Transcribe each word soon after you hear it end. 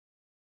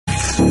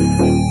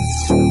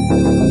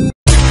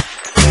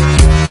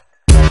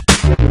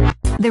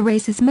The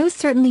race is most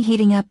certainly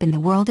heating up in the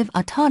world of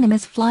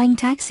autonomous flying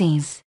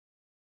taxis.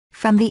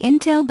 From the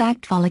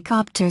Intel-backed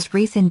Volocopter's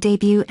recent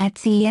debut at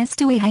CES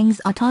to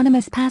Weihang's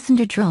autonomous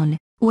passenger drone,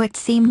 what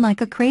seemed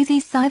like a crazy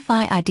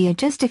sci-fi idea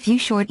just a few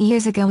short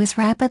years ago is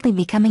rapidly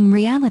becoming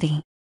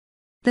reality.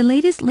 The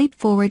latest leap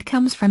forward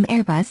comes from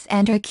Airbus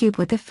and Aircube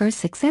with the first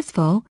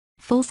successful,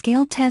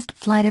 full-scale test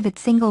flight of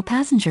its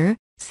single-passenger,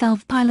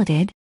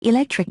 self-piloted,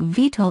 electric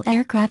VTOL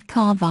aircraft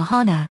called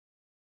Vahana.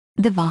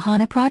 The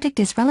Vahana project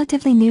is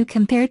relatively new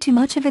compared to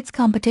much of its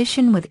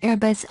competition, with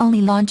Airbus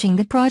only launching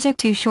the project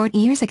 2 short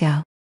years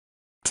ago.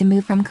 To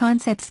move from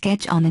concept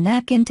sketch on a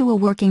napkin to a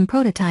working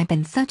prototype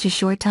in such a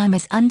short time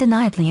is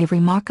undeniably a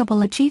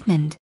remarkable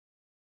achievement.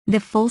 The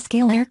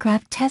full-scale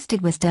aircraft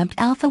tested was dubbed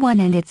Alpha 1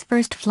 and its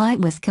first flight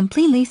was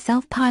completely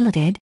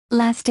self-piloted,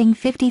 lasting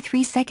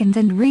 53 seconds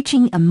and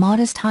reaching a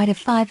modest height of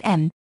 5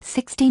 m,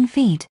 16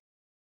 feet.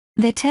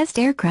 The test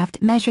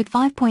aircraft measured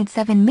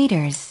 5.7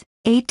 meters,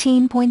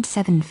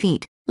 18.7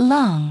 feet,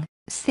 long,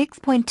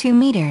 6.2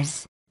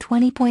 meters,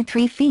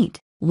 20.3 feet,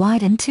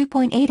 wide and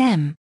 2.8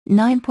 m,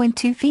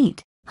 9.2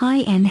 feet, high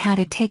and had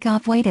a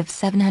takeoff weight of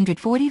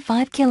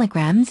 745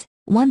 kilograms,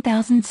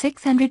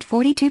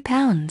 1,642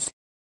 pounds.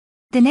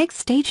 The next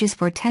stages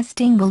for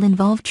testing will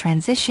involve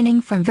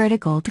transitioning from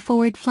vertical to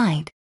forward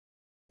flight.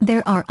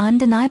 There are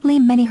undeniably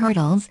many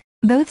hurdles,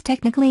 both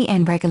technically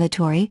and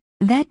regulatory,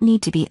 that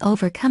need to be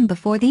overcome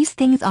before these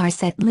things are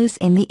set loose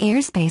in the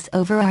airspace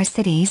over our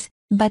cities,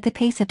 but the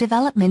pace of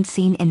development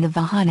seen in the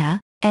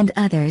Vahana, and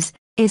others,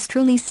 is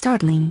truly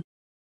startling.